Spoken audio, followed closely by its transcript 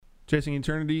Chasing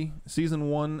Eternity, Season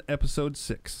 1, Episode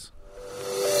 6.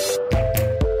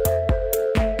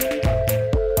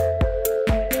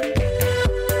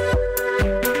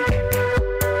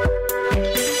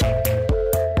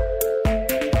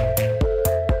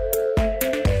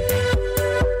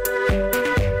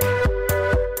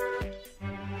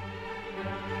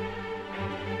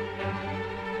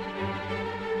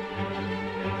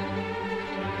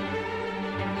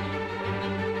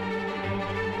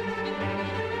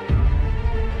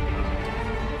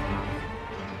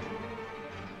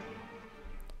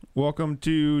 Welcome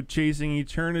to Chasing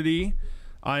Eternity.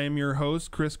 I am your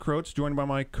host, Chris Croach, joined by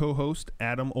my co-host,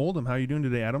 Adam Oldham. How are you doing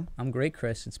today, Adam? I'm great,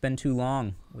 Chris. It's been too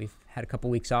long. We've had a couple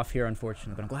weeks off here,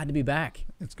 unfortunately, but I'm glad to be back.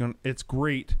 It's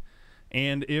great.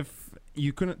 And if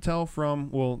you couldn't tell from,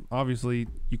 well, obviously,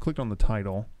 you clicked on the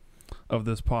title of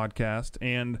this podcast,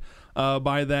 and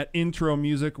by that intro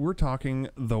music, we're talking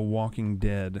The Walking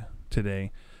Dead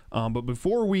today. But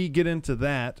before we get into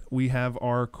that, we have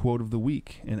our quote of the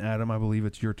week. And Adam, I believe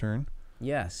it's your turn.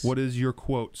 Yes. What is your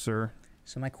quote, sir?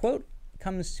 So my quote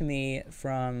comes to me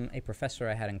from a professor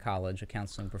I had in college, a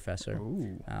counseling professor,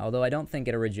 although I don't think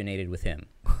it originated with him.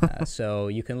 So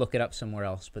you can look it up somewhere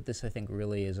else. But this, I think,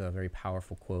 really is a very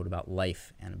powerful quote about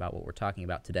life and about what we're talking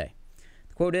about today.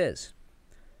 The quote is,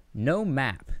 "No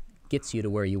map gets you to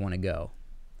where you want to go.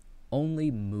 Only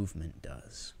movement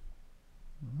does."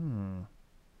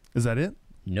 Is that it?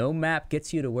 No map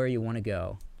gets you to where you want to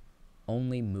go.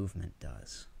 Only movement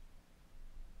does.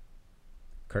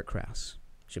 Kurt Krause,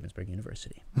 Shippensburg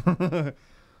University.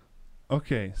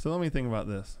 Okay, so let me think about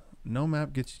this. No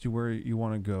map gets you to where you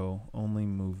want to go. Only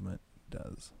movement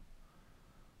does.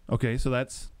 Okay, so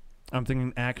I'm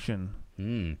thinking action.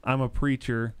 I'm a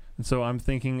preacher, and so I'm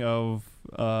thinking of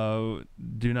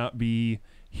do not be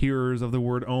hearers of the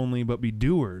word only, but be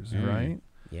doers, right?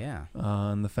 Yeah.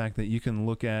 And the fact that you can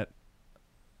look at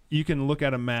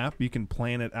a map, you can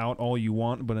plan it out all you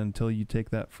want, but until you take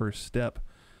that first step,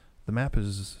 the map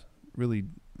is really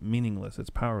meaningless. It's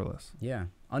powerless. Yeah.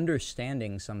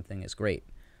 Understanding something is great,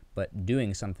 but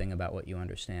doing something about what you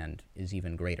understand is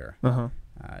even greater.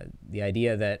 The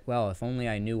idea that, well, if only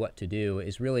I knew what to do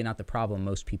is really not the problem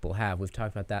most people have. We've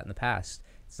talked about that in the past.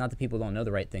 It's not that people don't know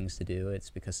the right things to do. It's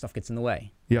because stuff gets in the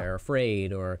way. Yeah. They're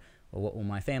afraid, or what will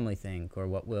my family think, or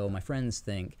what will my friends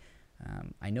think.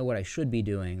 I know what I should be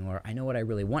doing, or I know what I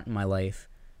really want in my life,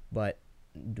 but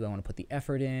do I want to put the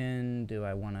effort in? Do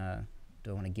I want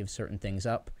to give certain things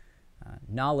up?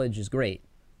 Knowledge is great,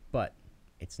 but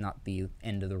it's not the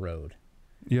end of the road.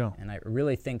 Yeah. And I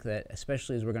really think that,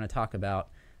 especially as we're going to talk about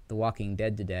The Walking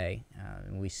Dead today,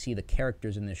 and we see the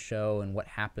characters in this show and what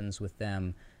happens with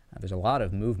them, there's a lot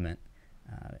of movement.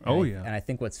 And I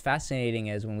think what's fascinating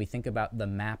is when we think about the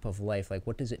map of life, like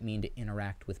what does it mean to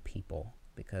interact with people?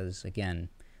 Because, again,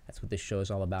 that's what this show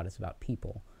is all about. It's about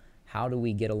people. How do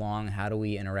we get along? How do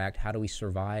we interact? How do we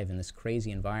survive in this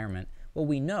crazy environment? Well,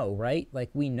 we know, right? Like,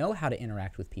 we know how to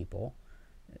interact with people,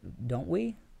 don't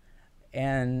we?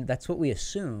 And that's what we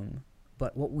assume.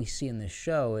 But what we see in this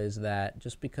show is that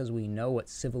just because we know what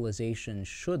civilization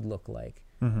should look like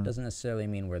doesn't necessarily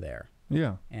mean we're there.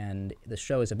 Yeah. And the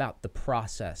show is about the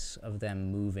process of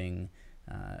them moving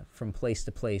from place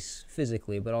to place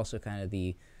physically, but also kind of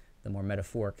the more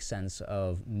metaphoric sense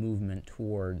of movement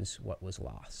towards what was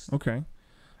lost. Okay.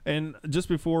 And just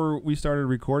before we started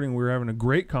recording, we were having a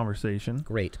great conversation.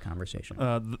 Great conversation.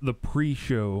 The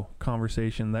pre-show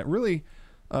conversation that really,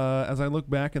 as I look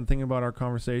back and think about our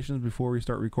conversations before we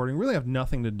start recording, really have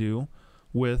nothing to do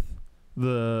with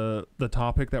the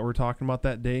topic that we're talking about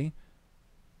that day.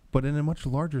 But in a much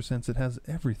larger sense, it has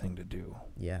everything to do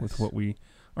with what we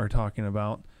are talking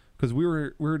about. Because we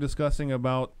were discussing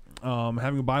about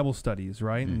having Bible studies,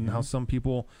 right? And how some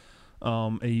people,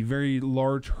 a very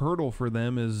large hurdle for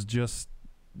them is just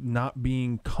not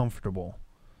being comfortable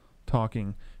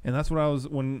talking. And that's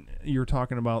what when you're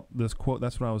talking about this quote,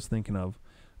 that's what I was thinking of,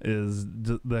 is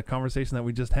the conversation that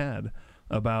we just had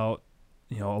about,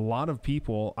 a lot of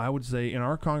people, I would say in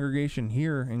our congregation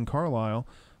here in Carlisle,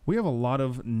 we have a lot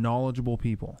of knowledgeable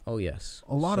people. Oh, yes.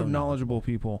 A lot of knowledgeable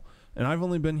people. And I've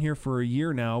only been here for a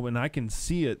year now, and I can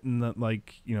see it in that,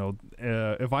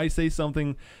 if I say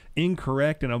something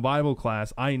incorrect in a Bible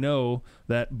class, I know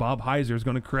that Bob Heiser is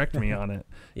going to correct me on it.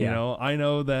 Yeah. I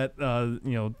know that,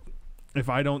 if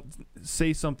I don't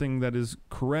say something that is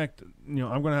correct, I'm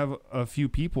going to have a few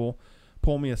people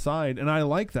pull me aside. And I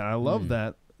like that. I love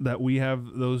that we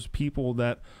have those people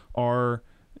that are,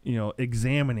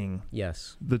 examining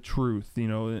the truth,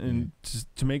 and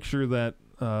to make sure that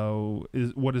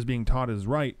is what is being taught is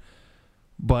right.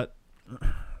 But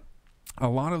a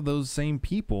lot of those same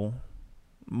people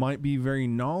might be very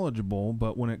knowledgeable,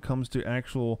 but when it comes to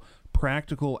actual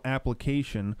practical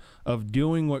application of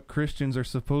doing what Christians are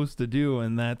supposed to do,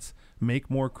 and that's make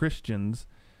more Christians,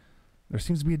 there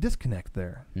seems to be a disconnect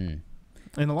there. And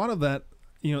a lot of that,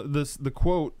 the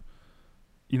quote,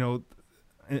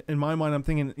 in my mind, I'm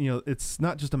thinking, it's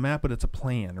not just a map, but it's a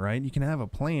plan, right? You can have a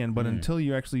plan, but until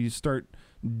you actually start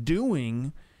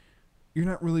doing, it's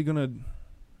not really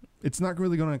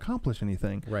going to accomplish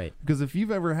anything. Right. Because if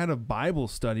you've ever had a Bible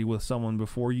study with someone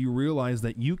before, you realize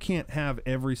that you can't have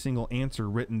every single answer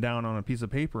written down on a piece of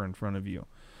paper in front of you.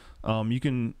 You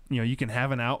can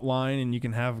have an outline and you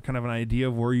can have kind of an idea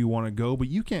of where you want to go, but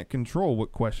you can't control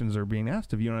what questions are being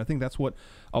asked of you. And I think that's what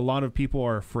a lot of people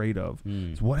are afraid of.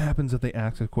 Is what happens if they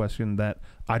ask a question that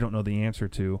I don't know the answer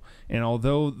to? And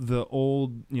although the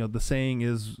old, the saying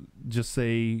is just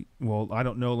say, well, I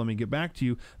don't know, let me get back to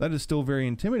you. That is still very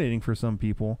intimidating for some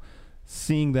people.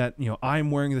 Seeing that, I'm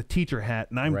wearing the teacher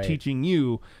hat and I'm teaching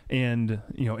you, and,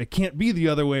 it can't be the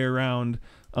other way around,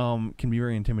 can be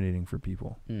very intimidating for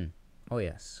people. Oh,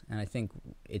 yes. And I think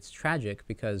it's tragic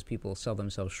because people sell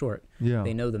themselves short. Yeah.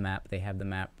 They know the map. They have the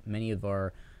map. Many of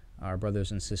our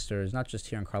brothers and sisters, not just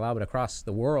here in Carlisle, but across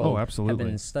the world, have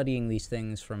been studying these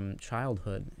things from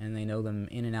childhood, and they know them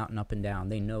in and out and up and down.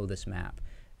 They know this map.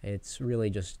 It's really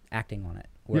just acting on it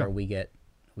where we get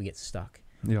stuck.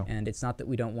 Yeah. And it's not that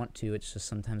we don't want to, it's just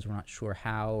sometimes we're not sure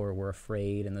how, or we're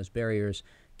afraid, and those barriers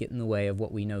get in the way of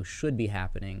what we know should be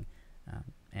happening.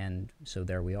 And so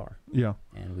there we are. Yeah.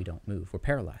 And we don't move. We're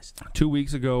paralyzed. 2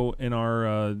 weeks ago in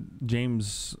our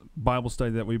James Bible study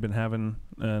that we've been having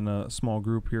in a small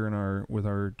group here with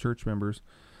our church members,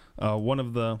 one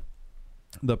of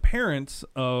the parents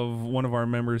of one of our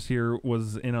members here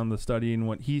was in on the study, and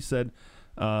what he said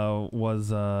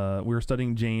was we were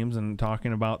studying James and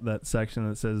talking about that section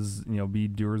that says, be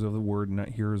doers of the word and not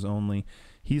hearers only.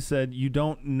 He said, you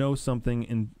don't know something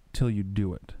until you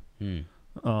do it.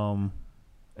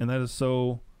 And that is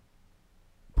so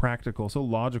practical, so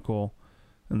logical,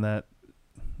 and that,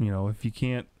 if you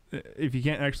can't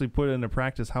actually put it into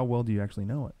practice, how well do you actually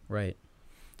know it? Right.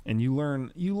 And you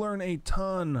learn a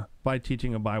ton by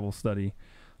teaching a Bible study.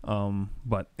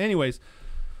 But anyways,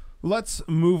 let's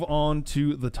move on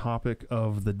to the topic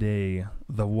of the day,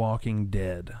 The Walking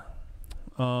Dead.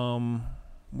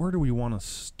 Where do we want to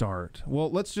start?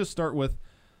 Well, let's just start with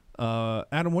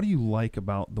Adam, what do you like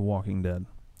about The Walking Dead?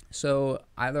 So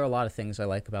there are a lot of things I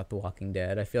like about The Walking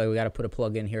Dead. I feel like we got to put a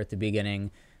plug in here at the beginning.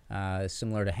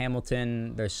 Similar to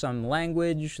Hamilton, there's some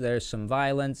language, there's some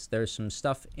violence, there's some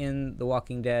stuff in The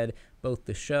Walking Dead, both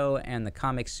the show and the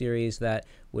comic series, that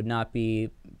would not be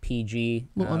PG.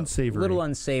 A little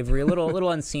unsavory. A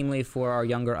little unseemly for our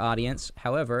younger audience.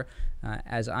 However,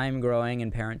 as I'm growing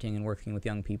and parenting and working with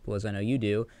young people, as I know you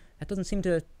do, that doesn't seem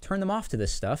to turn them off to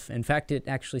this stuff. In fact, it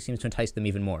actually seems to entice them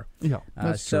even more. Yeah,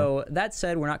 that's so true. That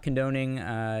said, we're not condoning,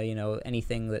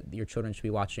 anything that your children should be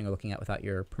watching or looking at without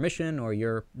your permission or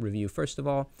your review, first of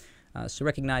all. So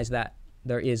recognize that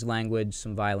there is language,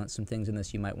 some violence, some things in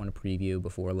this you might want to preview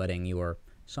before letting your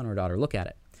son or daughter look at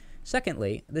it.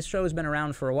 Secondly, this show has been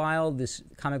around for a while. This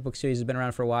comic book series has been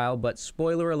around for a while, but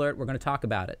spoiler alert, we're going to talk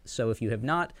about it. So if you have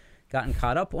not gotten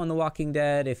caught up on The Walking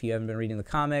Dead, if you haven't been reading the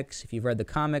comics, if you've read the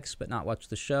comics but not watched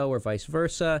the show, or vice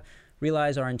versa,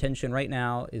 realize our intention right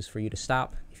now is for you to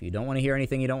stop. If you don't want to hear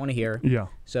anything you don't want to hear,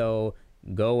 so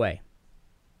go away.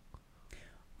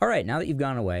 All right, now that you've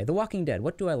gone away, The Walking Dead,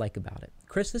 what do I like about it?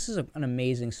 Chris, this is an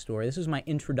amazing story. This is my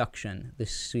introduction,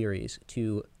 this series,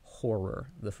 to horror,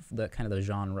 the kind of the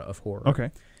genre of horror. Okay.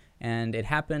 And it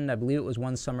happened, I believe it was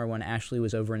one summer when Ashley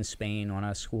was over in Spain on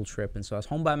a school trip, and so I was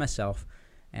home by myself.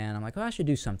 And I'm like, I should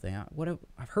do something.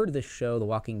 I've heard of this show, The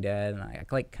Walking Dead, and I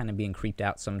like kind of being creeped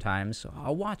out sometimes, so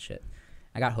I'll watch it.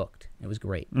 I got hooked. It was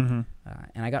great. Mm-hmm.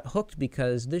 And I got hooked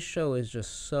because this show is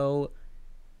just so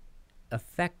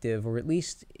effective, or at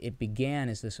least it began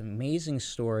as this amazing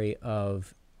story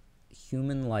of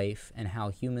human life and how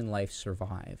human life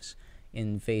survives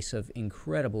in face of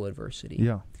incredible adversity.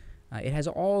 Yeah. It has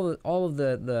all of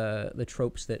the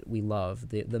tropes that we love,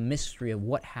 the mystery of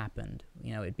what happened.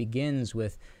 It begins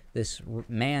with this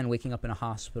man waking up in a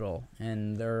hospital,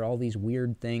 and there are all these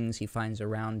weird things he finds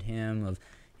around him of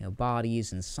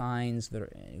bodies and signs.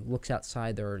 He looks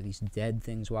outside, there are these dead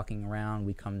things walking around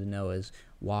we come to know as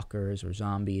walkers or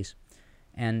zombies.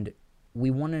 And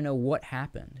we want to know what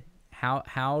happened.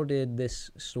 How did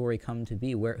this story come to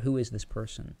be? Who is this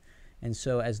person? And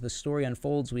so as the story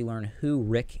unfolds, we learn who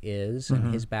Rick is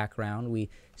and his background.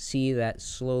 We see that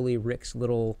slowly Rick's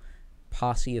little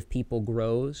posse of people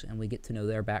grows, and we get to know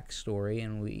their backstory,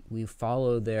 and we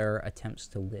follow their attempts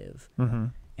to live.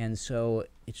 And so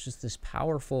it's just this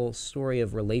powerful story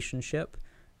of relationship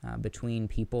between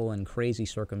people in crazy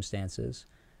circumstances.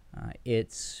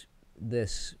 It's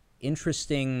this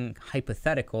interesting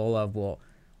hypothetical of, well,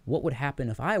 what would happen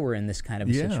if I were in this kind of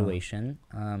a situation?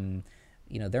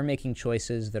 They're making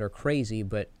choices that are crazy,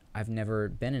 but I've never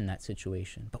been in that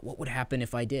situation. But what would happen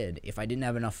if I did? If I didn't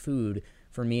have enough food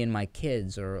for me and my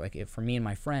kids, or like for me and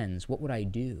my friends, what would I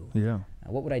do? Yeah.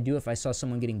 What would I do if I saw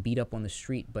someone getting beat up on the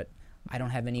street, but I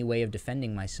don't have any way of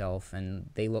defending myself, and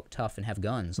they look tough and have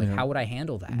guns? Like, how would I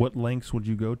handle that? What lengths would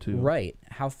you go to? Right.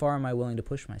 How far am I willing to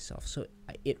push myself? So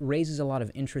it raises a lot of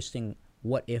interesting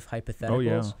what-if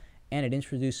hypotheticals, and it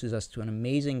introduces us to an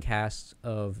amazing cast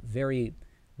of very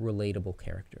relatable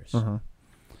characters.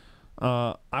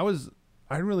 I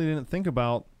really didn't think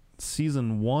about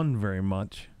season 1 very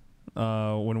much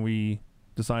when we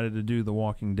decided to do The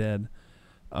Walking Dead.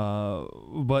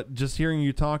 But just hearing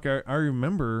you talk, I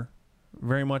remember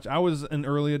very much. I was an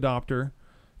early adopter.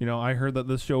 I heard that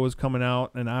this show was coming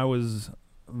out, and I was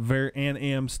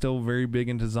am still very big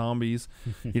into zombies.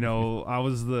 I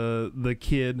was the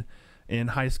kid in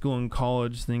high school and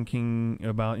college thinking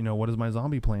about, what is my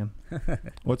zombie plan?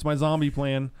 What's my zombie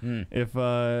plan? If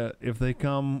they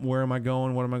come, where am I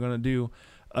going? What am I going to do?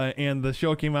 And the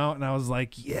show came out, and I was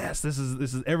like, yes, this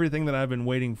is everything that I've been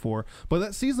waiting for. But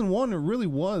that season 1, it really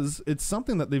was. It's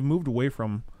something that they've moved away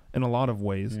from in a lot of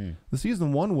ways. The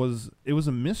season 1 was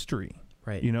a mystery.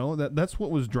 Right. That's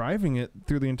what was driving it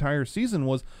through the entire season,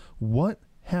 was what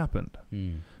happened.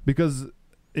 Because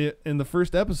in the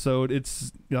first episode,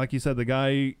 it's like you said, the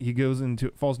guy, he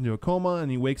falls into a coma, and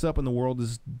he wakes up and the world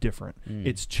is different.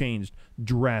 It's changed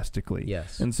drastically.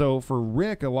 Yes. And so for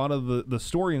Rick, a lot of the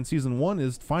story in season 1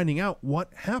 is finding out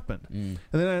what happened. And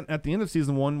then at the end of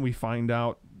season 1, we find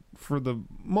out, for the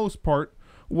most part,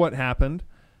 what happened.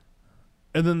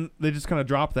 And then they just kind of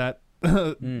drop that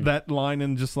that line,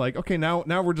 and just like, okay, now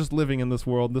we're just living in this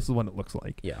world. This is what it looks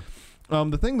like. Yeah.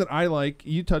 The thing that I like,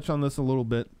 you touched on this a little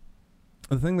bit,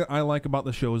 the thing that I like about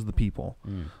the show is the people.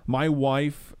 My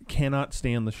wife cannot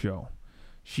stand the show.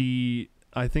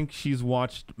 I think she's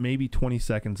watched maybe 20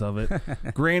 seconds of it.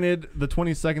 Granted, the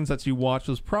 20 seconds that she watched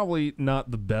was probably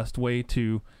not the best way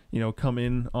to, come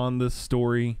in on this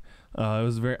story. It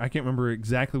was I can't remember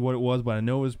exactly what it was, but I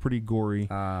know it was pretty gory.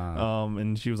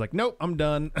 And she was like, nope, I'm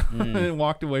done. And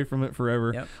walked away from it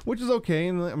forever, which is okay.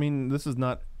 And I mean, this is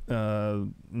not,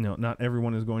 not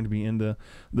everyone is going to be into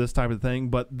this type of thing,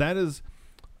 but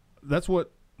that's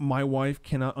what my wife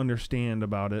cannot understand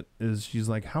about it. Is she's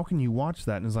like, how can you watch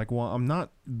that? And it's like, well, I'm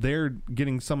not there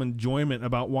getting some enjoyment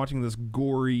about watching this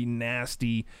gory,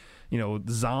 nasty,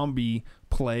 zombie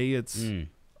play. It's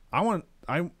I'm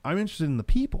interested in the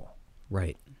people.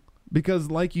 Right.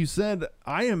 Because like you said,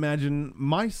 I imagine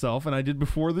myself, and I did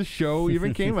before the show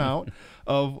even came out,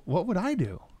 of what would I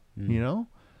do?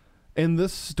 And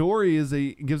this story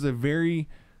gives a very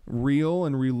real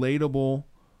and relatable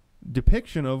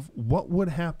depiction of what would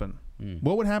happen.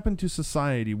 What would happen to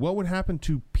society? What would happen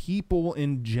to people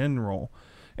in general?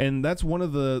 And that's one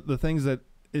of the things that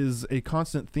is a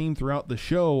constant theme throughout the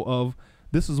show of,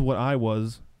 this is what I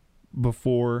was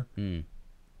before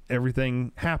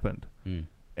everything happened.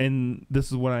 And this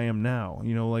is what I am now.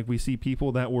 Like we see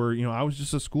people that were, I was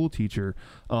just a school teacher,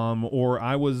 or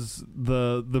I was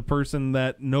the person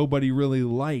that nobody really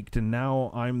liked, and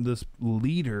now I'm this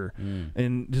leader,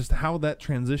 and just how that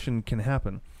transition can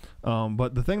happen.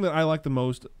 But the thing that I like the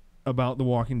most about The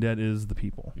Walking Dead is the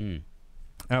people.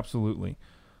 Absolutely.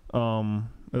 It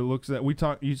looks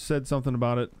at, you said something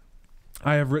about it.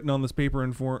 I have written on this paper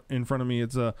in front of me.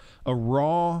 It's a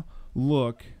raw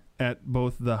look at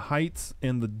both the heights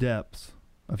and the depths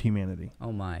of humanity.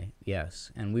 Oh my,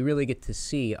 yes. And we really get to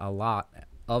see a lot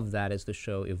of that as the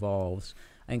show evolves.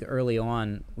 I think early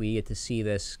on, we get to see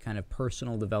this kind of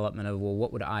personal development of, well,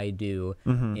 what would I do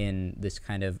in this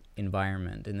kind of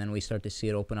environment? And then we start to see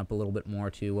it open up a little bit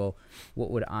more to, well, what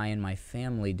would I and my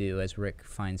family do, as Rick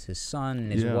finds his son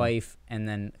and his wife, and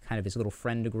then kind of his little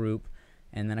friend group,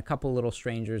 and then a couple little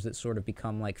strangers that sort of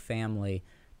become like family,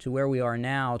 to where we are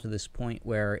now, to this point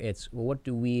where it's, well, what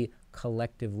do we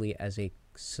collectively as a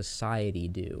society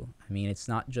do? I mean, it's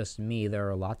not just me. There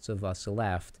are lots of us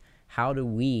left. How do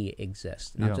we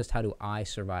exist? Not just how do I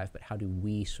survive, but how do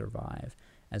we survive,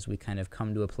 as we kind of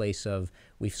come to a place of,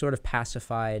 we've sort of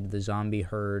pacified the zombie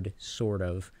herd, sort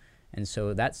of. And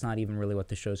so that's not even really what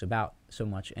the show's about so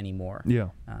much anymore.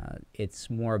 It's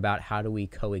more about how do we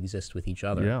coexist with each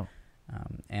other.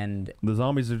 And the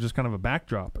zombies are just kind of a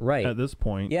backdrop at this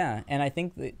point. Yeah, and I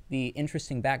think that the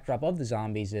interesting backdrop of the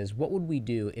zombies is, what would we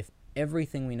do if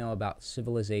everything we know about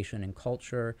civilization and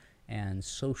culture and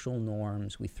social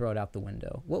norms, we throw it out the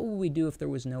window. What would we do if there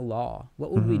was no law?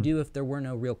 What would we do if there were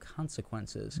no real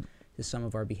consequences to some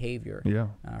of our behavior?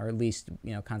 Or at least,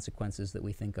 consequences that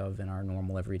we think of in our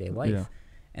normal everyday life.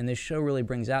 And this show really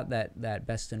brings out that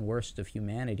best and worst of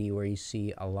humanity, where you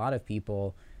see a lot of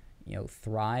people,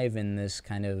 thrive in this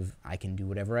kind of, I can do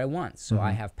whatever I want, so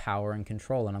I have power and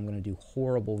control, and I'm going to do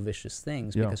horrible, vicious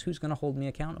things because who's going to hold me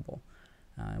accountable?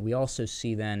 We also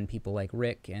see then people like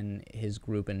Rick and his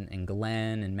group, and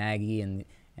Glenn and Maggie and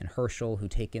Herschel, who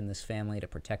take in this family to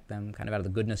protect them kind of out of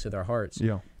the goodness of their hearts,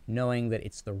 knowing that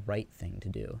it's the right thing to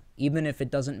do. Even if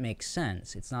it doesn't make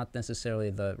sense, it's not necessarily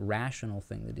the rational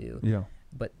thing to do,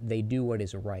 but they do what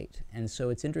is right. And so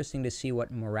it's interesting to see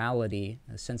what morality,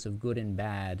 a sense of good and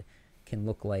bad, can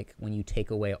look like when you take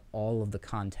away all of the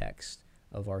context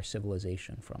of our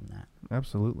civilization from that.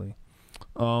 Absolutely.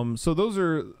 So those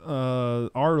are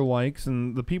our likes,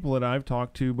 and the people that I've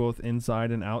talked to, both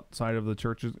inside and outside of the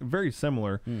church, is very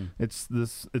similar. It's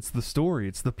the story,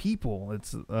 it's the people.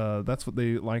 It's that's what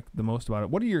they like the most about it.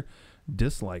 What are your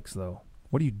dislikes, though?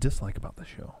 What do you dislike about the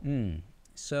show?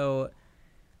 So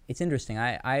it's interesting.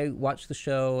 I watched the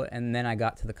show, and then I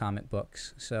got to the comic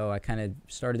books. So I kind of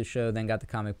started the show, then got the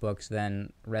comic books,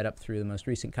 then read up through the most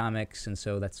recent comics, and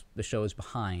so the show is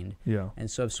behind. And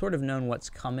so I've sort of known what's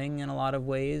coming in a lot of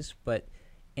ways, but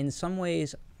in some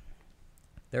ways,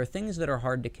 there are things that are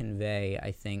hard to convey,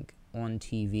 I think, on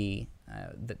TV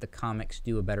that the comics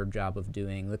do a better job of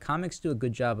doing. The comics do a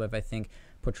good job of, I think,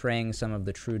 portraying some of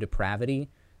the true depravity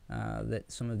that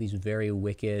some of these very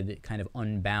wicked, kind of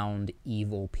unbound,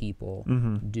 evil people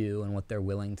do, and what they're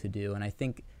willing to do. And I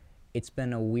think it's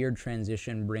been a weird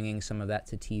transition bringing some of that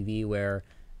to TV, where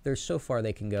there's so far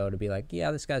they can go to be like,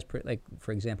 yeah, this guy's like,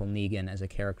 for example, Negan as a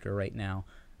character right now.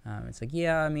 It's like,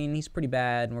 yeah, I mean, he's pretty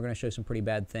bad, and we're going to show some pretty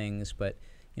bad things, but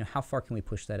how far can we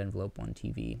push that envelope on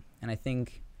TV? And I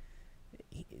think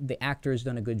the actor's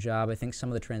done a good job. I think some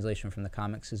of the translation from the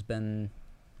comics has been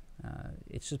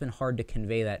it's just been hard to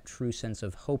convey that true sense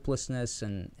of hopelessness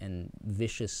and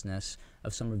viciousness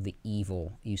of some of the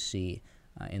evil you see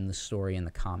in the story in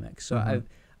the comics. So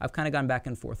I've kind of gone back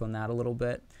and forth on that a little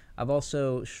bit. I've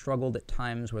also struggled at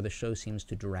times where the show seems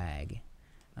to drag.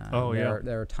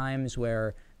 There are times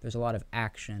where there's a lot of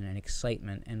action and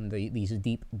excitement and these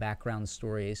deep background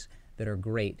stories that are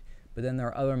great, but then there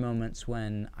are other moments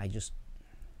when I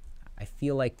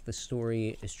feel like the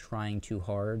story is trying too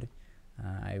hard.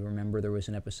 I remember there was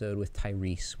an episode with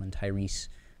Tyrese, when Tyrese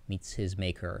meets his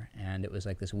maker, and it was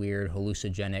like this weird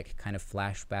hallucinogenic kind of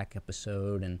flashback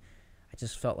episode, and I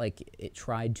just felt like it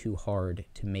tried too hard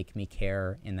to make me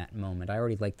care in that moment. I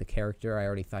already liked the character. I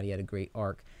already thought he had a great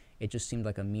arc. It just seemed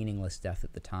like a meaningless death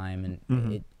at the time,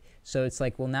 and so it's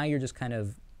like, well, now you're just kind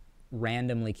of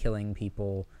randomly killing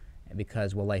people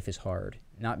because, well, life is hard,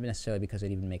 not necessarily because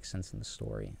it even makes sense in the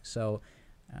story. So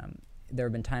there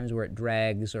have been times where it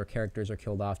drags, or characters are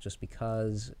killed off just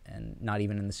because, and not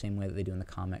even in the same way that they do in the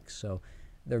comics. So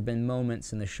there have been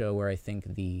moments in the show where I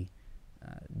think the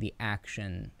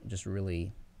action just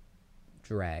really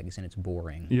drags and it's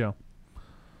boring. Yeah.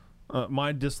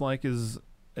 My dislike is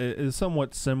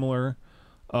somewhat similar,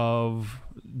 of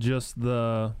just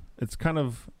it's kind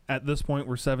of, at this point,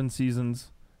 we're 7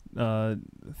 seasons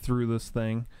through this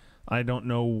thing. I don't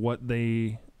know what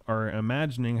they are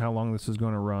imagining, how long this is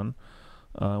going to run.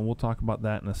 We'll talk about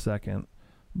that in a second.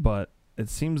 But it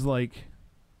seems like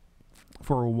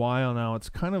for a while now, it's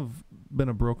kind of been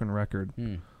a broken record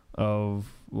of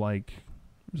like,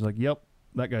 it's like, yep,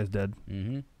 that guy's dead.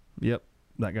 Yep,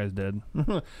 that guy's dead.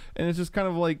 And it's just kind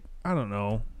of like, I don't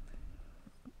know.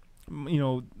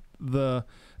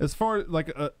 As far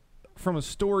like from a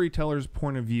storyteller's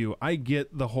point of view, I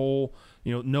get the whole,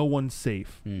 no one's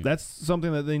safe. That's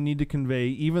something that they need to convey,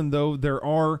 even though there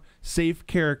are safe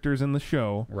characters in the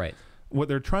show. Right. What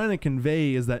they're trying to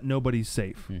convey is that nobody's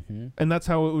safe. And that's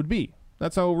how it would be.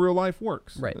 That's how real life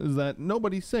works. Right. Is that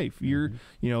nobody's safe. You're,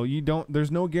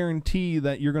 there's no guarantee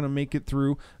that you're going to make it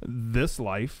through this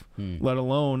life, let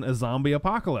alone a zombie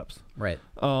apocalypse. Right.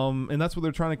 And that's what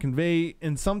they're trying to convey.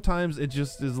 And sometimes it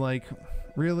just is like,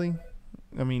 really?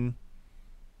 I mean,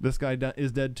 this guy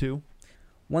is dead too.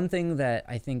 One thing that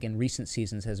I think in recent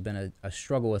seasons has been a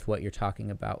struggle with what you're talking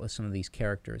about with some of these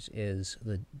characters is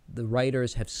the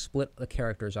writers have split the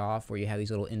characters off, where you have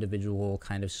these little individual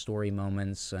kind of story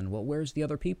moments and, well, where's the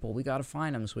other people? We got to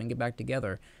find them so we can get back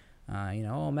together.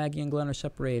 Oh, Maggie and Glenn are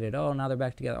separated. Oh, now they're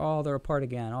back together. Oh, they're apart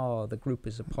again. Oh, the group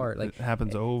is apart. Like, it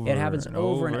happens over. It happens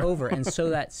over and over. And so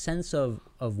that sense of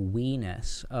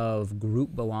we-ness, of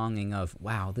group belonging, of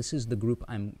wow, this is the group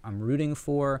I'm rooting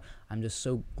for. I'm just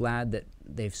so glad that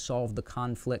they've solved the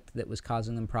conflict that was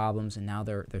causing them problems, and now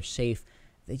they're safe.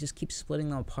 They just keep splitting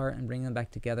them apart and bringing them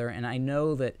back together. And I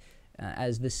know that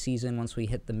as this season, once we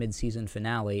hit the mid-season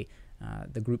finale,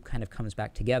 the group kind of comes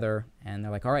back together, and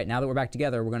they're like, all right, now that we're back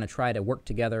together, we're going to try to work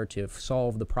together to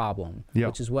solve the problem,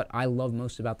 which is what I love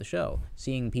most about the show,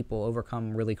 seeing people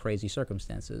overcome really crazy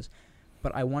circumstances.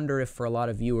 But I wonder if for a lot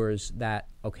of viewers that,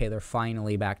 okay, they're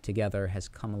finally back together has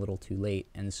come a little too late.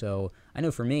 And so I know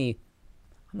for me,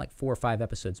 I'm like 4 or 5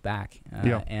 episodes back,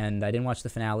 and I didn't watch the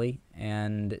finale,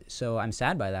 and so I'm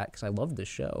sad by that because I love the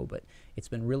show, but it's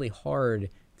been really hard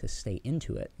to stay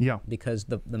into it, because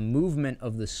the movement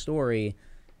of the story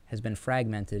has been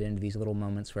fragmented into these little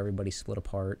moments where everybody's split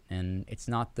apart, and it's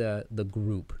not the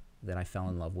group that I fell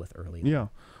in love with earlier. Yeah,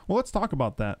 well, let's talk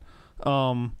about that.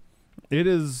 It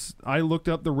is. I looked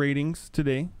up the ratings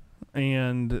today,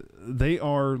 and they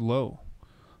are low.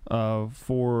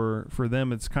 For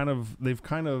them, it's they've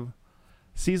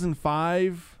season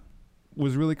 5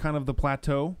 was really kind of the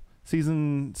plateau.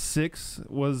 Season 6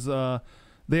 was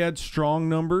they had strong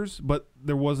numbers, but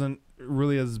there wasn't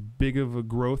really as big of a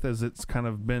growth as it's kind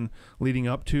of been leading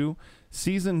up to.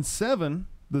 Season 7,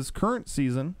 this current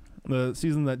season, the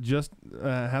season that just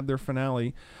had their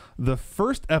finale, the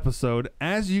first episode,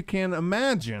 as you can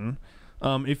imagine,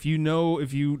 if you know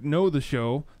the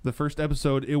show, the first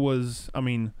episode, it was, I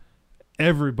mean,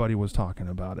 everybody was talking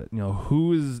about it.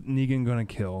 Who is Negan going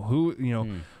to kill?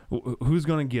 Who's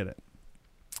going to get it?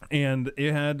 And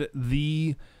it had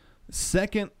the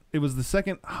second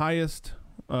highest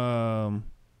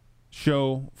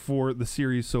show for the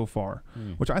series so far,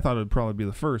 which I thought it would probably be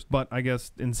the first, but I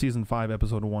guess in season 5,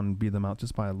 episode 1 beat them out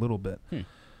just by a little bit.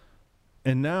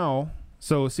 And now,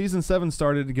 so season 7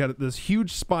 started to get this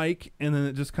huge spike, and then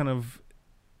it just kind of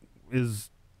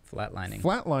is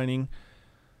flatlining.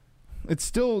 It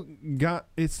still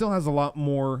has a lot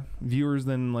more viewers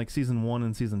than like season 1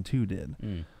 and season 2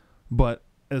 did. But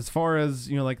as far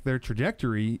as, like their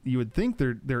trajectory, you would think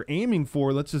they're aiming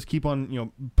for, let's just keep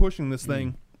on, pushing this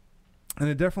thing. And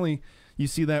it definitely, you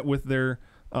see that with their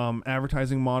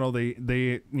advertising model.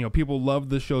 They people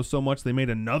loved the show so much they made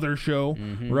another show,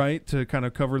 right, to kind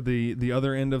of cover the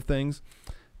other end of things.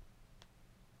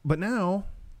 But now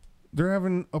they're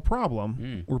having a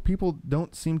problem where people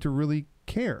don't seem to really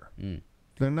care.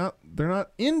 They're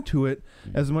not into it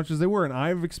as much as they were, and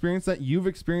I've experienced that. You've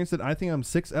experienced it. I think I'm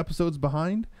 6 episodes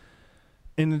behind,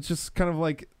 and it's just kind of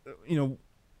like,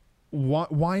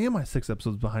 why am I 6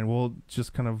 episodes behind? Well,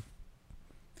 just kind of,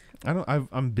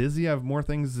 I'm busy. I have more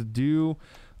things to do.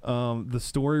 The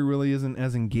story really isn't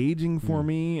as engaging for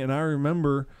me. And I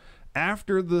remember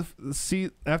after the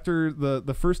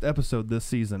first episode this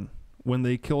season, when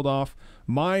they killed off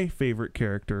my favorite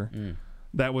character,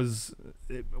 that was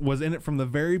in it from the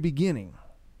very beginning,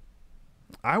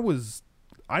 I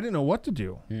didn't know what to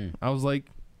do. I was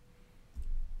like,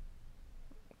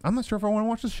 I'm not sure if I want to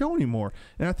watch the show anymore.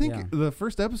 And I think the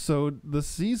first episode this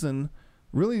season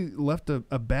really left a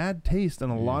bad taste in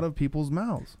a lot of people's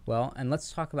mouths. Well, and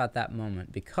let's talk about that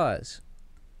moment, because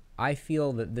I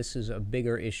feel that this is a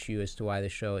bigger issue as to why the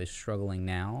show is struggling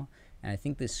now. And I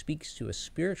think this speaks to a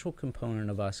spiritual component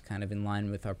of us, kind of in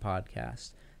line with our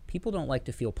podcast. People don't like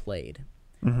to feel played.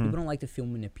 People don't like to feel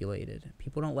manipulated.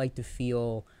 People don't like to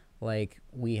feel like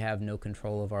we have no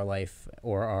control of our life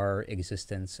or our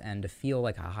existence, and to feel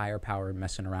like a higher power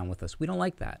messing around with us. We don't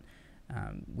like that.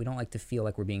 We don't like to feel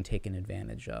like we're being taken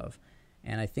advantage of.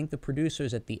 And I think the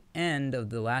producers at the end of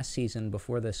the last season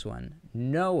before this one,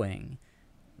 knowing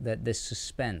that this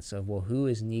suspense of, well, who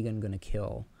is Negan going to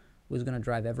kill, was going to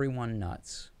drive everyone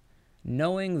nuts,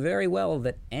 knowing very well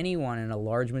that anyone in a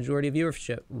large majority of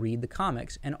viewership read the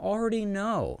comics and already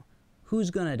know who's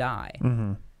going to die.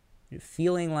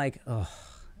 Feeling like, oh,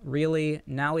 really?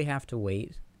 Now we have to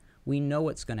wait? We know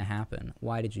what's going to happen.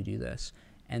 Why did you do this?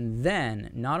 And then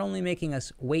not only making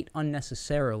us wait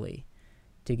unnecessarily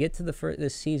to get to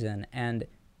this season and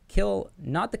kill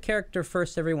not the character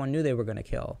first everyone knew they were going to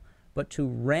kill, but to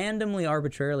randomly,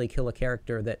 arbitrarily kill a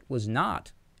character that was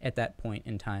not at that point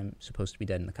in time supposed to be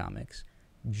dead in the comics,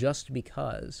 just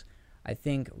because. I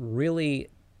think really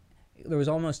there was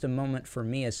almost a moment for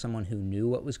me as someone who knew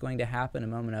what was going to happen, a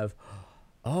moment of,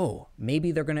 oh,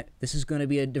 maybe this is going to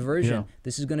be a diversion.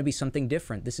 This is going to be something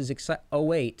different. This is oh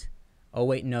wait,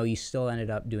 no, you still ended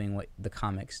up doing what the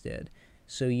comics did.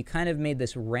 So you kind of made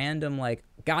this random, like,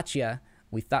 gotcha,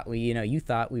 you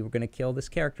thought we were going to kill this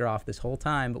character off this whole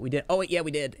time, but we did. Oh, yeah,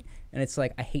 we did. And it's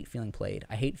like, I hate feeling played.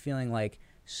 I hate feeling like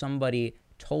somebody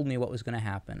told me what was going to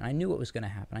happen. I knew what was going to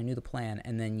happen. I knew the plan.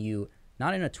 And then you,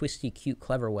 not in a twisty, cute,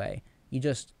 clever way, you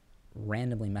just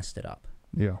randomly messed it up.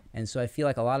 Yeah. And so I feel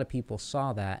like a lot of people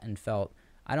saw that and felt,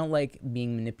 I don't like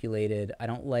being manipulated. I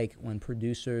don't like when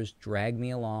producers drag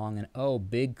me along and, oh,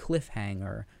 big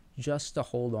cliffhanger just to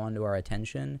hold on to our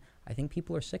attention. I think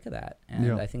people are sick of that.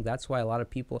 And I think that's why a lot of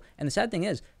people, and the sad thing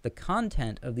is, the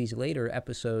content of these later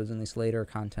episodes and this later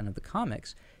content of the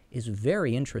comics is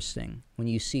very interesting when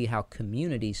you see how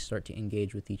communities start to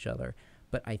engage with each other.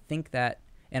 But I think that,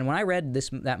 and when I read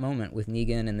that moment with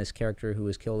Negan and this character who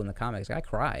was killed in the comics, I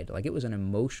cried. Like, it was an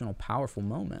emotional, powerful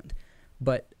moment.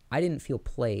 But I didn't feel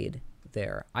played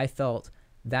there. I felt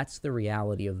that's the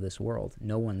reality of this world.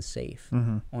 No one's safe.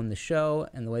 Mm-hmm. On the show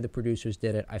and the way the producers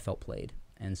did it, I felt played.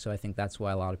 And so I think that's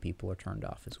why a lot of people are turned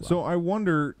off as well. So I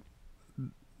wonder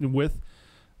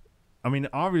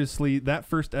obviously that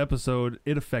first episode,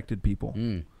 it affected people.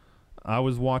 I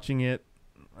was watching it,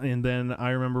 and then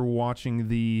I remember watching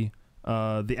the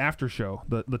after show,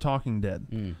 the Talking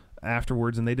Dead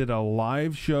afterwards, and they did a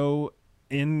live show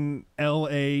in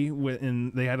LA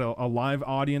and they had a live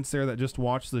audience there that just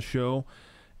watched the show,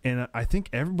 and I think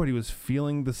everybody was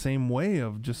feeling the same way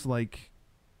of just like,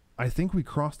 I think we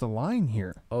crossed a line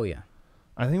here. Oh yeah,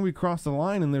 I think we crossed the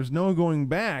line and there's no going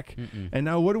back. And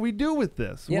now what do we do with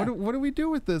this? Yeah. What do we do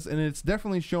with this? And it's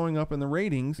definitely showing up in the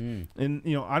ratings. And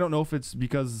I don't know if it's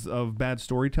because of bad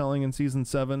storytelling in season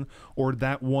 7 or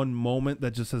that one moment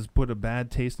that just has put a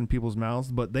bad taste in people's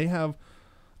mouths, but they have,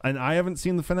 and I haven't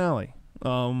seen the finale.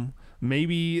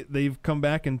 Maybe they've come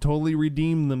back and totally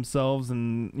redeemed themselves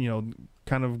and,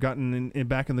 kind of gotten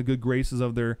back in the good graces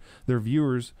of their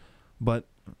viewers. But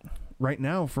right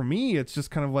now, for me, it's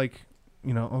just kind of like,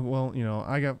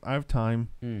 I have time.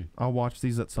 I'll watch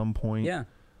these at some point. Yeah.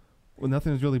 Well,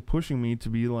 nothing's really pushing me to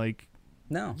be like,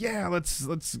 no. Yeah,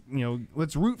 let's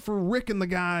root for Rick and the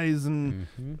guys, and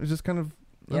it's just kind of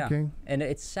okay. And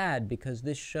it's sad because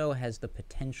this show has the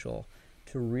potential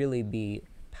to really be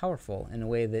powerful in a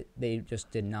way that they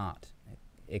just did not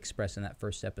express in that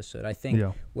first episode. I think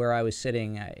where I was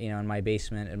sitting, in my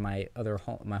basement in my other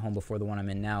home, my home before the one I'm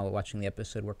in now, watching the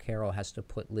episode where Carol has to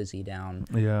put Lizzie down.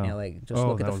 Look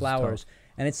at the flowers. Tough.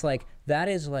 And it's like, that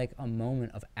is like a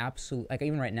moment of absolute, like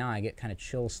even right now I get kind of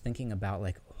chills thinking about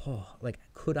like,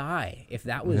 could I, if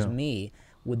that was me,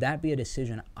 would that be a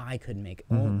decision I could make?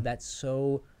 Oh, that's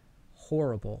so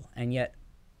horrible and yet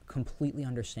completely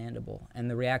understandable. And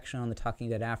the reaction on the Talking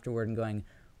Dead afterward and going,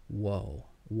 whoa,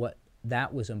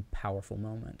 that was a powerful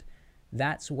moment.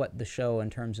 That's what the show, in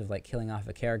terms of like killing off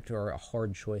a character or a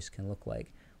hard choice, can look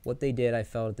like. What they did, I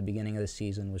felt at the beginning of the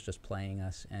season, was just playing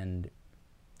us, and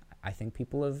I think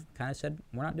people have kind of said,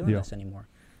 we're not doing this anymore.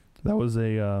 That was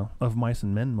a Of Mice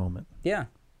and Men moment. Yeah,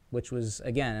 which was,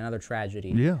 again, another tragedy.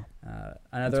 Yeah.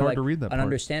 Another, it's hard to read that part.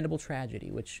 Understandable tragedy,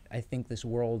 which I think this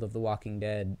world of The Walking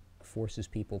Dead forces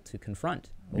people to confront.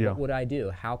 What would I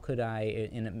do? How could I,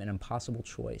 in an impossible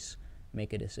choice,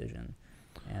 make a decision?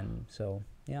 And so,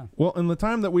 yeah. Well, in the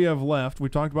time that we have left, we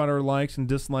talked about our likes and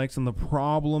dislikes and the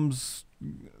problems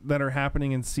that are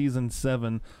happening in season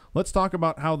 7. Let's talk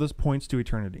about how this points to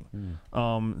eternity.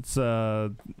 It's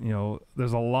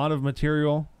there's a lot of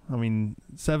material.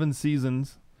 7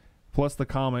 seasons plus the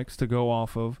comics to go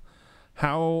off of.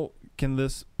 How can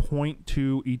this point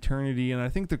to eternity? And I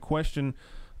think the question,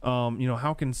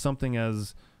 how can something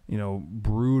as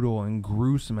brutal and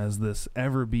gruesome as this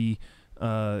ever be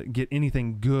get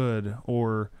anything good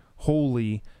or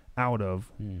holy out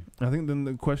of? I think then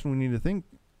the question we need to think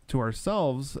to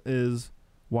ourselves is,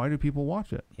 why do people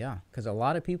watch it? Yeah, because a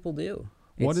lot of people do.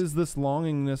 What is this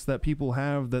longingness that people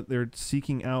have that they're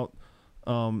seeking out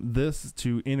this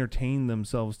to entertain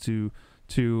themselves, to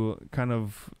kind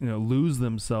of lose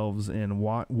themselves in?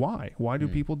 Why do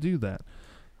people do that?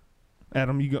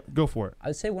 Adam, you go for it. I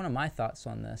would say one of my thoughts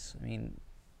on this,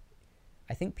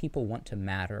 I think people want to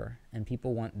matter, and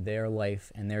people want their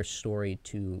life and their story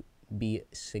to be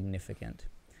significant.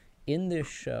 In this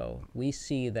show, we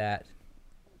see that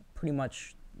pretty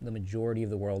much the majority of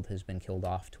the world has been killed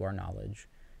off to our knowledge.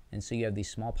 And so you have these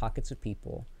small pockets of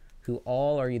people who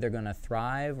all are either going to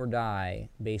thrive or die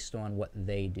based on what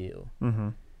they do.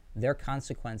 Their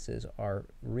consequences are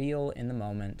real in the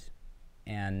moment,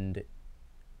 and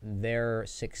their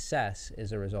success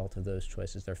is a result of those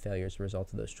choices. Their failure is a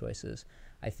result of those choices.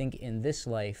 I think in this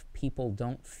life, people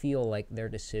don't feel like their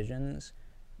decisions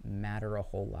matter a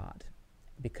whole lot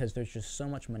because there's just so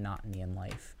much monotony in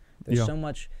life. There's so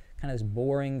much kind of this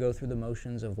boring, go through the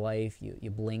motions of life. You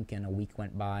blink and a week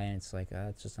went by and it's like,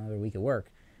 it's just another week at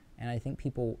work. And I think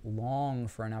people long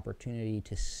for an opportunity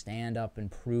to stand up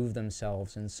and prove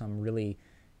themselves in some really,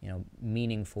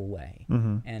 meaningful way.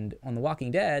 And on The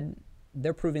Walking Dead,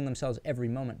 they're proving themselves every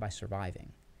moment by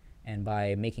surviving and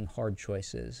by making hard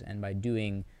choices and by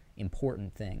doing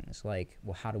important things like,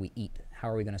 well, how do we eat? How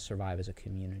are we going to survive as a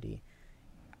community?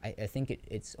 I think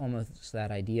it's almost that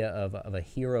idea of a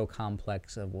hero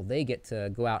complex of, well, they get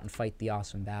to go out and fight the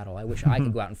awesome battle. I wish I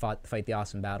could go out and fight the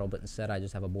awesome battle, but instead I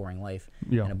just have a boring life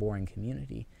and a boring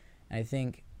community. And I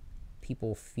think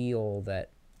people feel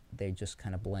that they just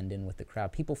kind of blend in with the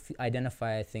crowd. People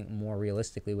identify, I think, more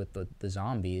realistically with the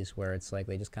zombies, where it's like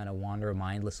they just kind of wander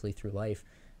mindlessly through life.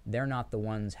 They're not the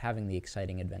ones having the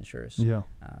exciting adventures.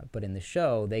 But in the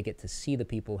show, they get to see the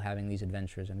people having these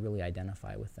adventures and really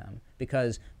identify with them.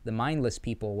 Because the mindless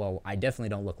people, well, I definitely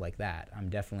don't look like that. I'm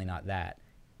definitely not that.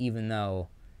 Even though,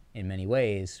 in many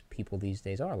ways, people these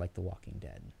days are like The Walking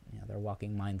Dead. They're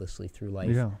walking mindlessly through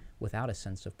life without a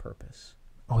sense of purpose.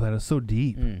 Oh, that is so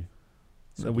deep.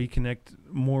 So we connect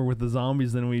more with the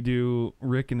zombies than we do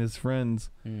Rick and his friends.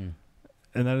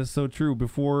 And that is so true.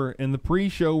 Before, in the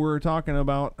pre-show, we were talking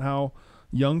about how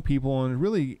young people, and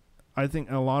really, I think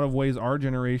in a lot of ways, our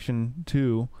generation,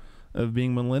 too, of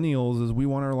being millennials, is we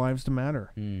want our lives to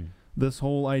matter. This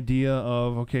whole idea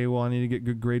of, okay, well, I need to get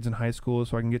good grades in high school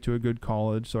so I can get to a good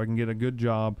college, so I can get a good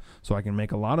job, so I can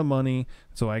make a lot of money,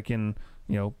 so I can,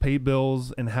 pay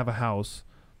bills and have a house.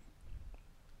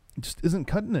 It just isn't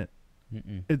cutting it.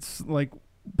 It's like,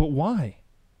 but why?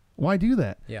 Why do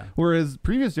that? Whereas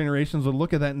previous generations would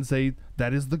look at that and say,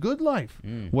 that is the good life.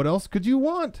 What else could you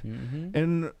want?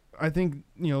 And I think,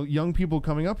 young people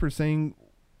coming up are saying,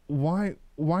 why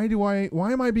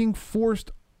am I being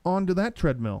forced onto that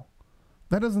treadmill?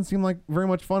 That doesn't seem like very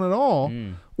much fun at all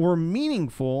or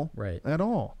meaningful at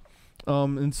all.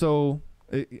 And so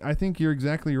I think you're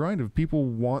exactly right. If people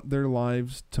want their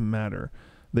lives to matter,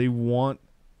 they want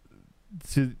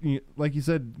to, like you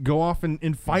said, go off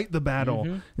and fight the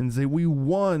battle and say we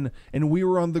won and we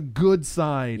were on the good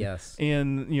side.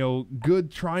 And good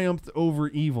triumphed over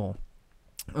evil.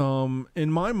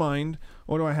 In my mind,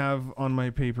 what do I have on my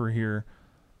paper here?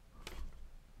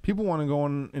 People want to go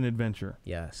on an adventure.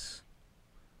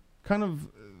 Kind of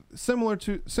similar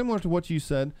to what you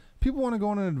said. People want to go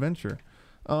on an adventure.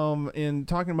 And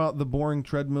talking about the boring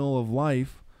treadmill of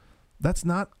life, that's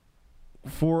not,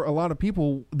 for a lot of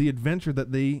people, the adventure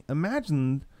that they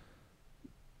imagined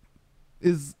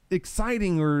is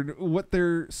exciting, or what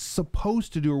they're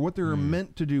supposed to do, or what they're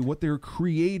meant to do, what they're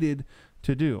created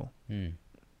to do. And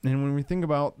when we think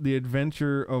about the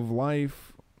adventure of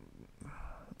life,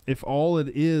 if all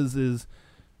it is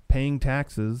paying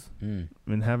taxes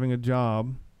and having a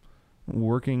job,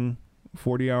 working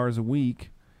 40 hours a week,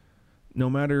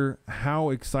 no matter how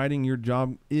exciting your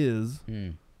job is,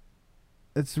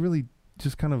 it's really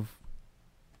just kind of,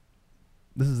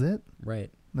 this is it.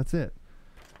 That's it.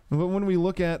 But when we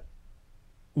look at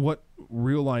what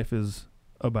real life is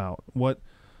about,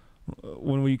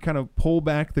 when we kind of pull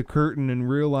back the curtain and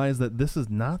realize that this is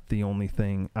not the only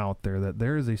thing out there, that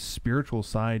there is a spiritual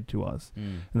side to us,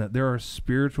 and that there are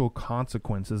spiritual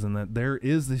consequences, and that there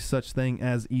is this such thing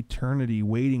as eternity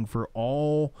waiting for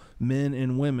all men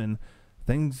and women,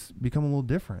 things become a little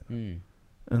different.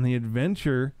 And the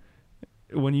adventure,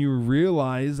 when you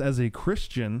realize as a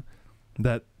Christian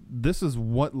that this is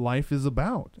what life is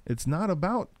about. It's not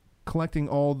about collecting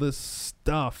all this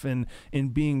stuff and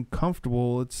being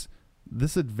comfortable. It's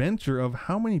this adventure of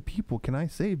how many people can I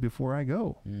save before I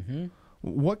go?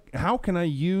 How can I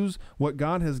use what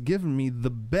God has given me the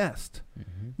best,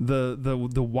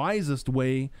 the wisest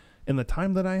way in the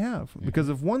time that I have? Because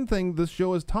if one thing this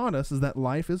show has taught us is that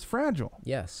life is fragile.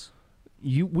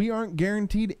 We aren't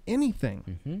guaranteed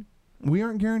anything. We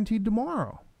aren't guaranteed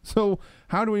tomorrow. So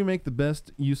how do we make the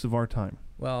best use of our time?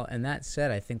 Well, and that said,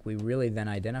 I think we really then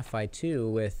identify, too,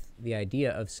 with the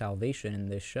idea of salvation in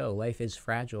this show. Life is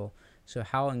fragile. So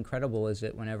how incredible is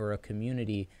it whenever a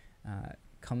community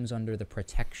comes under the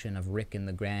protection of Rick and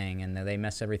the gang, and they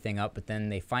mess everything up, but then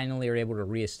they finally are able to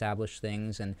reestablish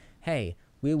things, and, hey,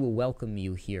 we will welcome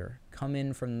you here. Come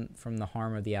in from the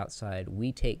harm of the outside.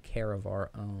 We take care of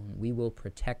our own. We will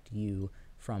protect you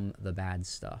from the bad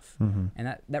stuff. And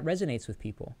that resonates with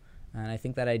people. And I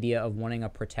think that idea of wanting a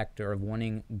protector, of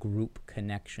wanting group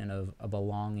connection, of a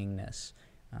belongingness,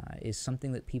 is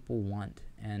something that people want.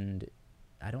 And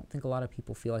I don't think a lot of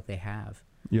people feel like they have.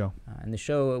 And the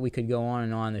show, we could go on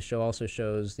and on. The show also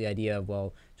shows the idea of,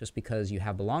 well, just because you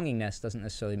have belongingness doesn't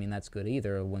necessarily mean that's good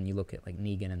either. When you look at like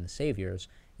Negan and the Saviors,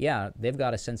 they've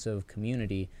got a sense of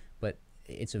community, but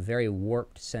it's a very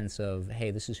warped sense of,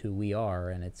 hey, this is who we are,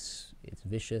 and it's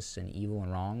vicious and evil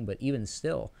and wrong. But even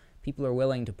still, people are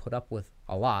willing to put up with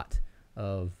a lot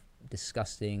of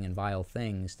disgusting and vile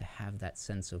things to have that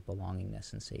sense of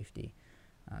belongingness and safety.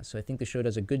 So I think the show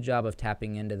does a good job of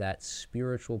tapping into that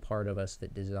spiritual part of us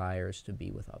that desires to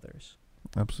be with others.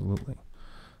 Absolutely.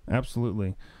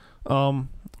 Absolutely. We're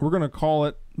going to call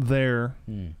it there.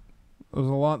 There's a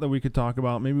lot that we could talk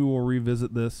about. Maybe we'll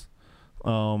revisit this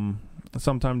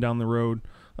sometime down the road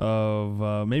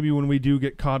of maybe when we do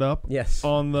get caught up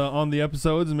on the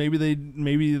episodes. Maybe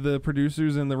the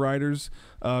producers and the writers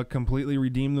completely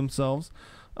redeem themselves.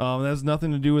 That has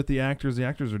nothing to do with the actors. The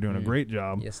actors are doing a great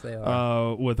job. Yes, they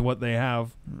are. With what they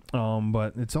have.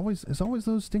 But it's always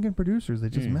those stinking producers. They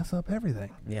just mess up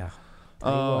everything. Yeah.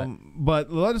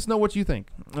 But let us know what you think.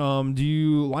 Do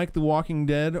you like The Walking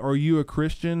Dead? Are you a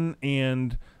Christian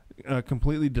and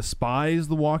completely despise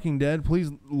The Walking Dead? Please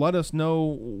let us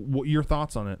know what your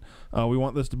thoughts on it. We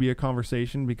want this to be a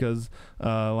conversation because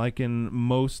like in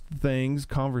most things,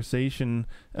 conversation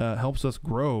helps us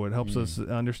grow. It helps us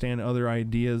understand other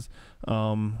ideas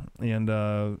and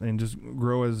just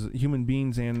grow as human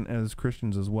beings and as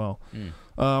Christians as well.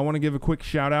 I want to give a quick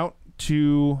shout out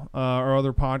to our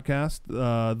other podcast,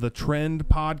 the Trend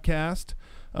Podcast.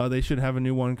 They should have a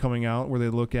new one coming out where they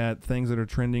look at things that are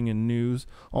trending in news.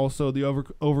 Also, the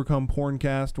Overcome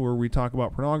Porncast, where we talk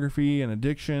about pornography and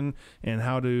addiction and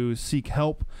how to seek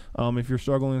help if you're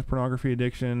struggling with pornography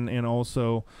addiction. And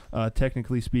also,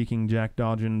 technically speaking, Jack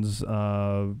Dodgen's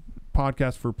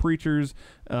podcast for preachers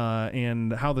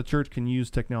and how the church can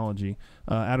use technology.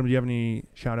 Adam, do you have any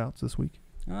shout-outs this week?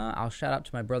 I'll shout out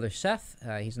to my brother Seth.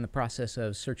 He's in the process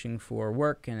of searching for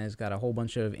work and has got a whole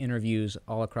bunch of interviews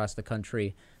all across the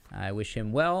country. I wish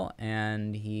him well,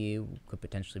 and he could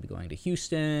potentially be going to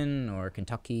Houston or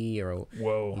Kentucky, or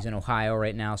he's in Ohio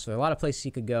right now, so there are a lot of places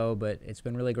he could go, but it's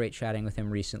been really great chatting with him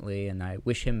recently, and I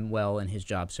wish him well in his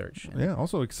job search. Yeah,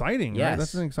 also exciting. Yes. Right?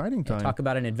 That's an exciting time. Talk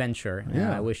about an adventure.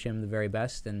 Yeah. I wish him the very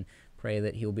best and pray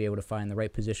that he'll be able to find the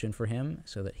right position for him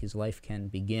so that his life can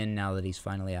begin now that he's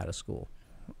finally out of school.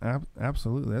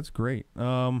 Absolutely. That's great.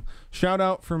 Shout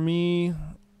out for me.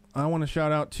 I want to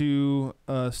shout out to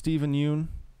Stephen Yoon,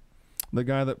 the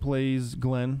guy that plays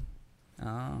Glenn.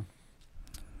 Oh.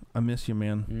 I miss you,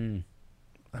 man.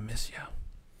 I miss you.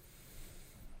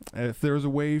 If there was a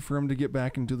way for him to get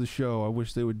back into the show, I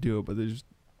wish they would do it, but there's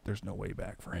no way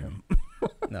back for him.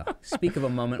 No. Speak of a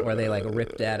moment where they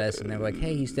ripped at us and they were like,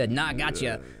 hey, he said, nah, I got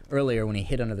you earlier when he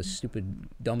hit under the stupid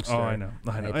dumpster. Oh, I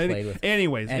know.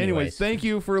 Anyways, thank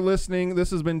you for listening. This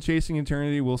has been Chasing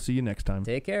Eternity. We'll see you next time.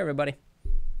 Take care, everybody.